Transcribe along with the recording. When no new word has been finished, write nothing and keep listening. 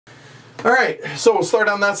All right, so we'll start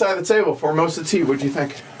on that side of the table. Formosa Tea, what'd you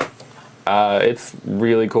think? It's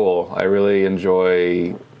really cool. I really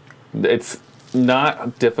enjoy. It's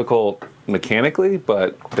not difficult mechanically,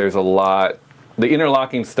 but there's a lot. The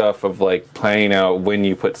interlocking stuff of like playing out when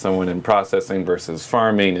you put someone in processing versus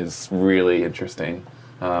farming is really interesting.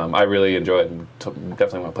 I really enjoy it and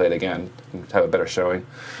definitely want to play it again and have a better showing.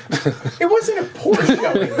 It wasn't a poor showing,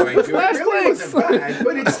 going to. It really wasn't bad,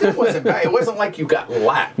 but it still wasn't bad. It wasn't like you got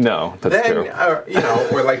lapped. No, that's true.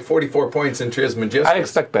 We're like 44 points in Trismegistus. I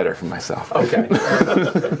expect better from myself. Okay.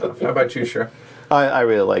 How about you, Sher? I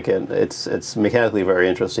really like it. It's mechanically very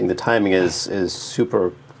interesting. The timing is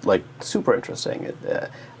super interesting.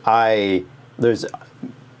 There's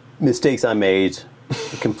mistakes I made.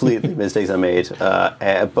 Completely mistakes I made,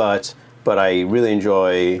 but I really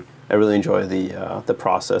enjoy the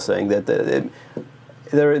processing. It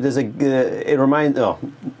doesn't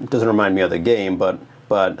remind me of the game, but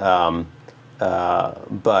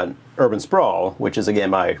Urban Sprawl, which is a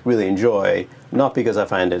game I really enjoy, not because I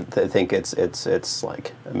think it's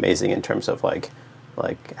like amazing in terms of how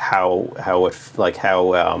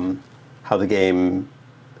the game.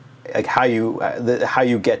 Like how you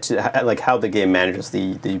get to like how the game manages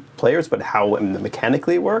the players, but how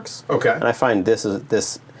mechanically it works. Okay. And I find this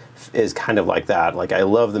is kind of like that. Like I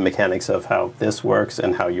love the mechanics of how this works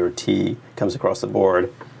and how your tea comes across the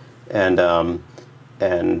board, and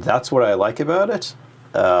that's what I like about it.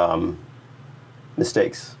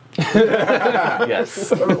 Mistakes.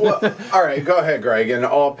 Yes. Well, all right, go ahead, Greg, and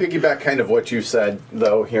I'll piggyback kind of what you said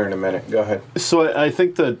though here in a minute. Go ahead. So I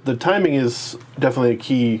think that the timing is definitely a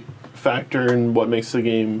key factor in what makes the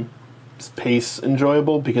game's pace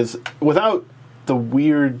enjoyable, because without the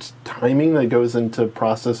weird timing that goes into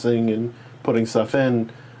processing and putting stuff in,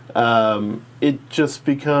 it would just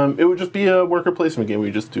be a worker placement game where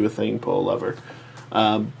you just do a thing, pull a lever.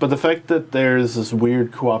 But the fact that there's this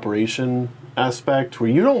weird cooperation aspect where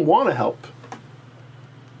you don't want to help,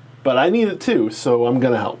 but I need it too, so I'm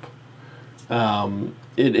going to help.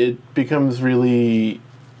 It becomes really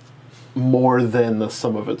more than the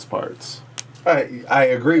sum of its parts. I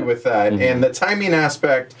agree with that. Mm-hmm. And the timing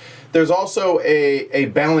aspect, there's also a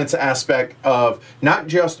balance aspect of not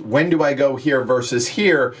just when do I go here versus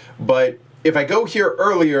here, but if I go here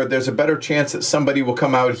earlier, there's a better chance that somebody will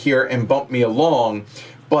come out here and bump me along.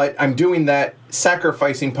 But I'm doing that,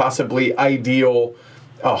 sacrificing possibly ideal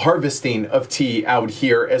harvesting of tea out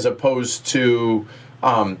here as opposed to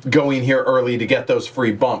going here early to get those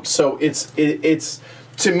free bumps. So it's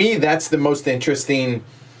to me, that's the most interesting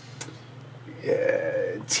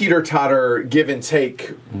teeter-totter, give and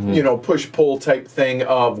take, push-pull type thing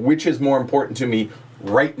of which is more important to me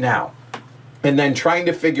right now. And then trying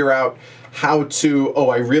to figure out how to,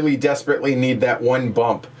 I really desperately need that one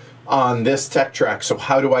bump on this tech track. So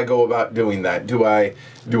how do I go about doing that? Do I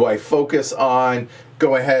focus on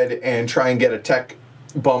go ahead and try and get a tech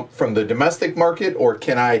bump from the domestic market, or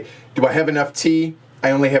do I have enough tea? I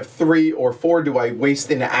only have 3 or 4. Do I waste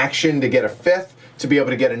an action to get a 5th to be able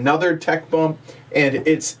to get another tech bump? And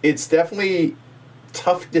it's definitely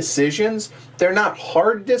tough decisions. They're not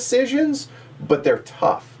hard decisions, but they're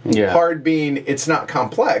tough. Yeah. Hard being it's not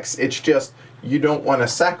complex. It's just you don't want to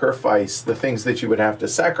sacrifice the things that you would have to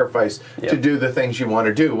sacrifice to do the things you want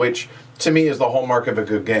to do, which to me is the hallmark of a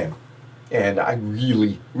good game. And I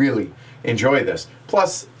really, really enjoy this.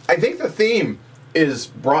 Plus, I think the theme is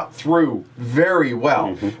brought through very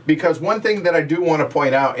well. Because one thing that I do want to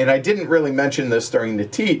point out, and I didn't really mention this during the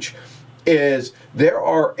teach, is there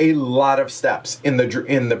are a lot of steps in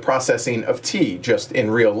the processing of tea just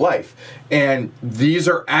in real life, and these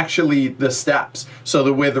are actually the steps. So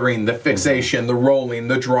the withering, the fixation, the rolling,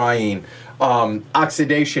 the drying,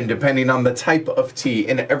 oxidation depending on the type of tea,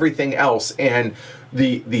 and everything else, and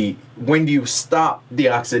the when do you stop the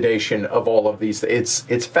oxidation of all of these.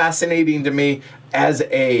 It's fascinating to me as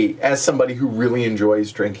somebody who really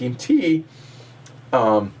enjoys drinking tea.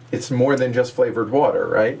 It's more than just flavored water,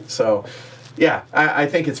 right? So, yeah, I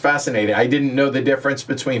think it's fascinating. I didn't know the difference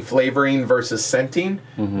between flavoring versus scenting,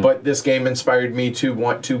 but this game inspired me to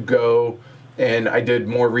want to go, and I did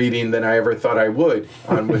more reading than I ever thought I would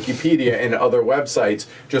on Wikipedia and other websites,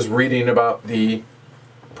 just reading about the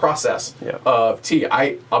process of tea.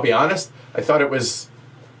 I'll be honest, I thought it was,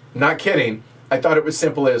 not kidding, I thought it was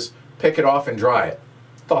simple as pick it off and dry it.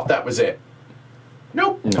 Thought that was it.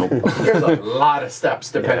 Nope. There's a lot of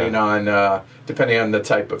steps depending on the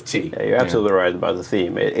type of tea. Yeah, you're absolutely right about the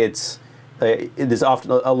theme. There's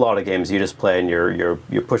often a lot of games you just play and you're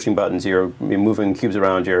pushing buttons, you're moving cubes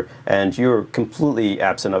around, and you're completely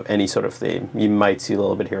absent of any sort of theme. You might see a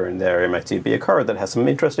little bit here and there. You might see be a card that has some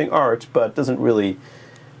interesting art, but doesn't really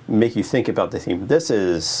make you think about the theme. This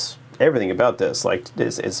is everything about this. Like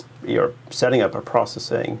this is you're setting up a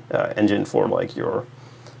processing engine for like your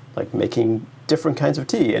making different kinds of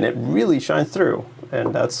tea, and it really shines through,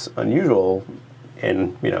 and that's unusual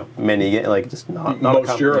in many just not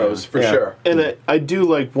most Euros for sure. And I do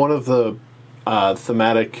like one of the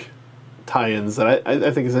thematic tie-ins that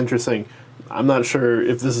I think is interesting. I'm not sure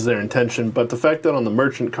if this is their intention, but the fact that on the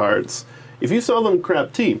merchant cards, if you sell them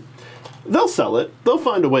crap tea, they'll sell it. They'll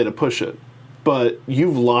find a way to push it. But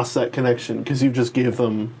you've lost that connection because you just gave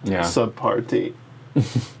them subpar tea.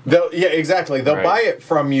 Exactly. They'll buy it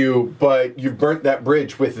from you, but you've burnt that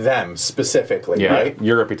bridge with them specifically, right?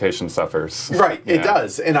 Your reputation suffers. Right, it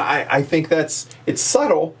does. And I think it's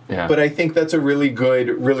subtle, but I think that's a really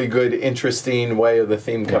good, interesting way of the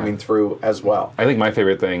theme coming through as well. I think my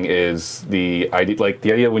favorite thing is the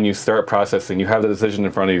idea when you start processing, you have the decision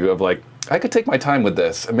in front of you of like, I could take my time with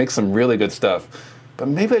this and make some really good stuff. But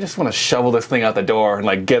maybe I just want to shovel this thing out the door and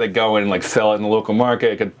like get it going and like sell it in the local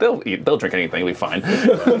market. They'll drink anything, it'll be fine.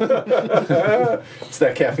 It's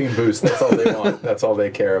that caffeine boost. That's all they want. That's all they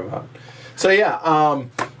care about. So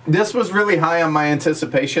this was really high on my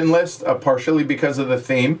anticipation list, partially because of the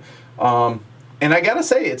theme. And I gotta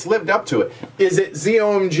say, it's lived up to it. Is it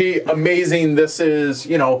ZOMG amazing? This is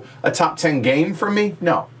a top 10 game for me?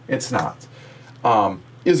 No, it's not.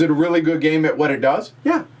 Is it a really good game at what it does?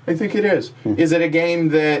 Yeah, I think it is. Is it a game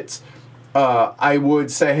that I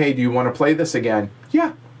would say, hey, do you want to play this again?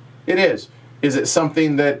 Yeah, it is. Is it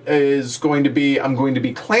something that is going to be, I'm going to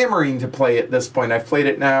be clamoring to play at this point? I've played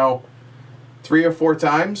it now 3 or 4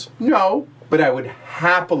 times. No, but I would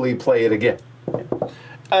happily play it again.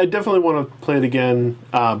 I definitely want to play it again,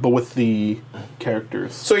 but with the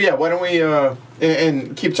characters. So why don't we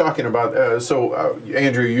and keep talking about?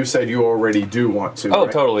 Andrew, you said you already do want to. Oh,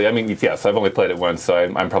 right? totally. I mean, yes, I've only played it once, so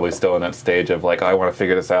I'm probably still in that stage of like, I want to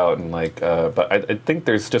figure this out, and like, but I think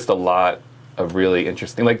there's just a lot of really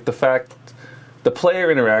interesting, like the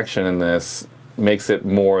player interaction in this makes it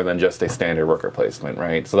more than just a standard worker placement,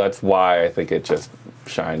 right? So that's why I think it just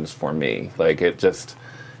shines for me. Like it just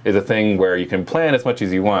is a thing where you can plan as much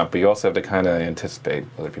as you want, but you also have to kind of anticipate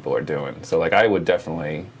what other people are doing. So like I would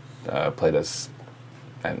definitely play this,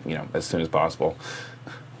 and as soon as possible.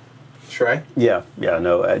 Trey? Yeah,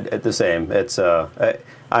 no, the same. It's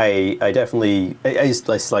I definitely, like I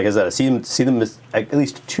said, I see them at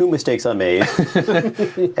least 2 mistakes I made,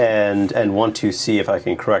 and want to see if I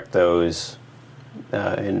can correct those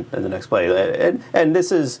in the next play. And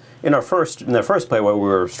this is in the first play where we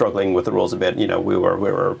were struggling with the rules a bit. We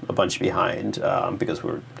were a bunch behind because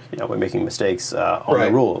we're making mistakes on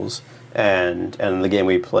the rules. And the game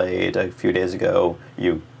we played a few days ago,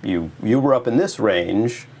 you were up in this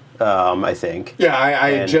range. I think. Yeah,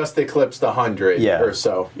 I just eclipsed 100 or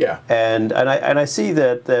so. Yeah, and I see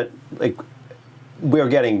that like we're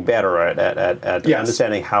getting better at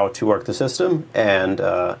understanding how to work the system, and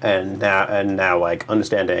now like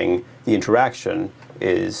understanding the interaction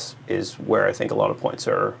is where I think a lot of points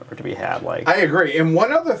are to be had. Like I agree. And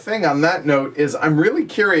one other thing on that note is I'm really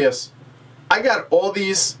curious. I got all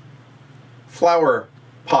these flower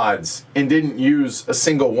pods and didn't use a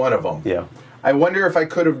single one of them. Yeah. I wonder if I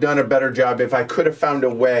could have done a better job, if I could have found a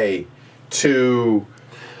way to...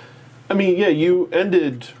 I mean, yeah, you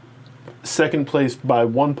ended second place by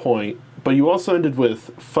 1 point, but you also ended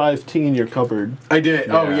with 5 tea in your cupboard. I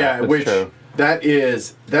did. Which true. That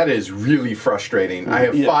is really frustrating. I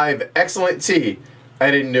have 5 excellent tea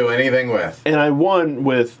I didn't do anything with. And I won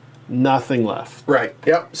with nothing left. Right.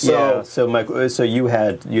 Yep. So so you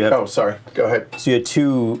have. Oh, sorry. Go ahead. So you had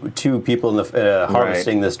two people in the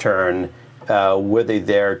harvesting this turn. Were they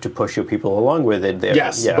there to push you people along with it?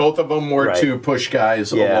 Yes, both of them were to push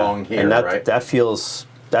guys along here, and that feels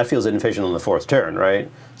inefficient on the 4th turn, right?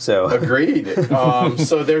 So agreed.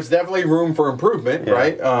 So there's definitely room for improvement,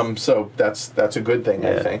 right? So that's a good thing,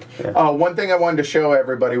 I think. Yeah. One thing I wanted to show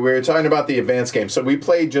everybody, we were talking about the advanced game. So we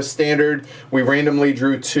played just standard. We randomly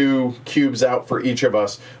drew 2 cubes out for each of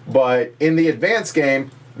us. But in the advanced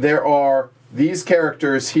game, there are these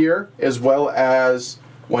characters here, as well as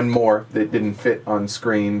one more that didn't fit on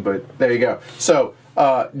screen, but there you go. So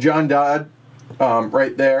John Dodd,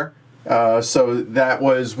 right there. So that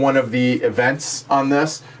was one of the events on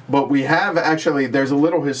this. But we have actually, there's a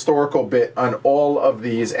little historical bit on all of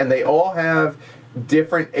these, and they all have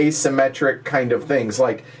different asymmetric kind of things.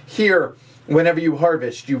 Like here, whenever you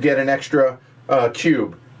harvest, you get an extra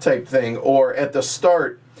cube type thing, or at the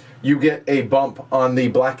start, you get a bump on the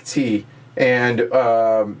black tea. And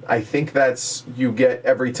I think that's you get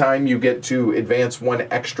every time you get to advance 1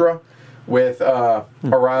 extra with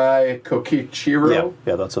Arai Kokichiro.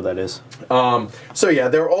 Yeah, that's what that is. So yeah,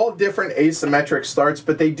 they're all different asymmetric starts,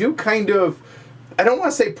 but they do kind of, I don't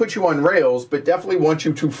want to say put you on rails, but definitely want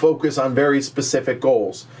you to focus on very specific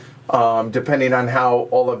goals, depending on how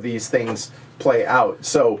all of these things play out.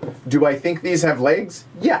 So do I think these have legs?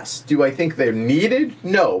 Yes. Do I think they're needed?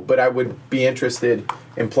 No, but I would be interested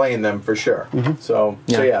in playing them for sure. So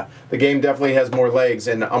yeah, the game definitely has more legs,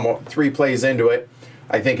 and I'm 3 plays into it.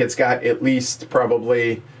 I think it's got at least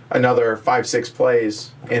probably another 5-6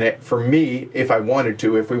 plays in it for me if I wanted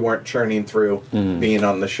to, if we weren't churning through being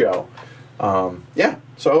on the show. Yeah,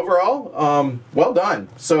 so overall, well done.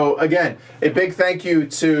 So again, a big thank you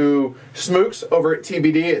to Smooks over at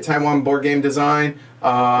TBD at Taiwan Board Game Design,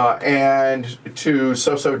 and to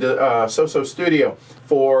Soso Studio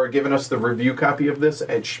for giving us the review copy of this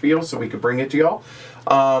at Spiel so we could bring it to y'all.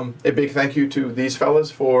 A big thank you to these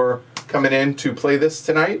fellas for coming in to play this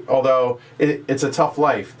tonight, although it's a tough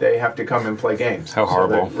life. They have to come and play games. How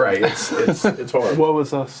horrible. So right, it's horrible. What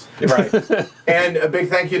was us? Right. And a big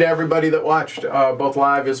thank you to everybody that watched, both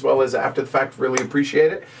live as well as after the fact. Really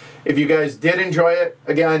appreciate it. If you guys did enjoy it,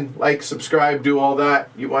 again, like, subscribe, do all that.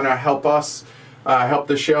 You want to help us, help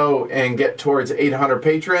the show, and get towards 800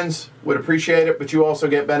 patrons, would appreciate it. But you also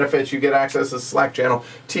get benefits. You get access to the Slack channel,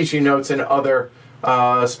 teaching notes, and other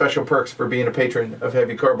special perks for being a patron of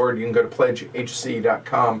Heavy Cardboard. You can go to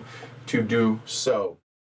pledgehc.com to do so.